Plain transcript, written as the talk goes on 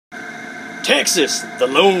Texas, the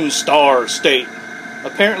Lone Star State.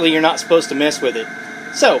 Apparently you're not supposed to mess with it.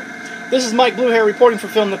 So, this is Mike BlueHair reporting for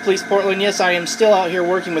Film the Police Portland. Yes, I am still out here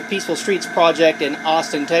working with Peaceful Streets Project in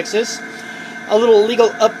Austin, Texas. A little legal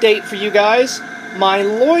update for you guys. My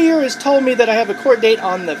lawyer has told me that I have a court date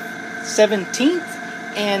on the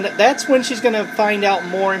 17th, and that's when she's going to find out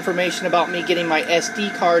more information about me getting my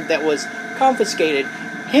SD card that was confiscated,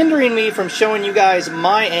 hindering me from showing you guys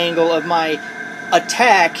my angle of my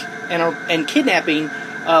attack and kidnapping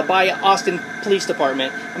by Austin Police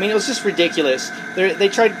Department. I mean, it was just ridiculous. They're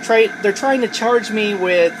trying to charge me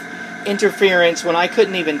with interference when I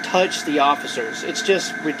couldn't even touch the officers. It's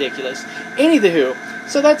just ridiculous. Anywho,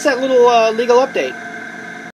 so that's that little legal update.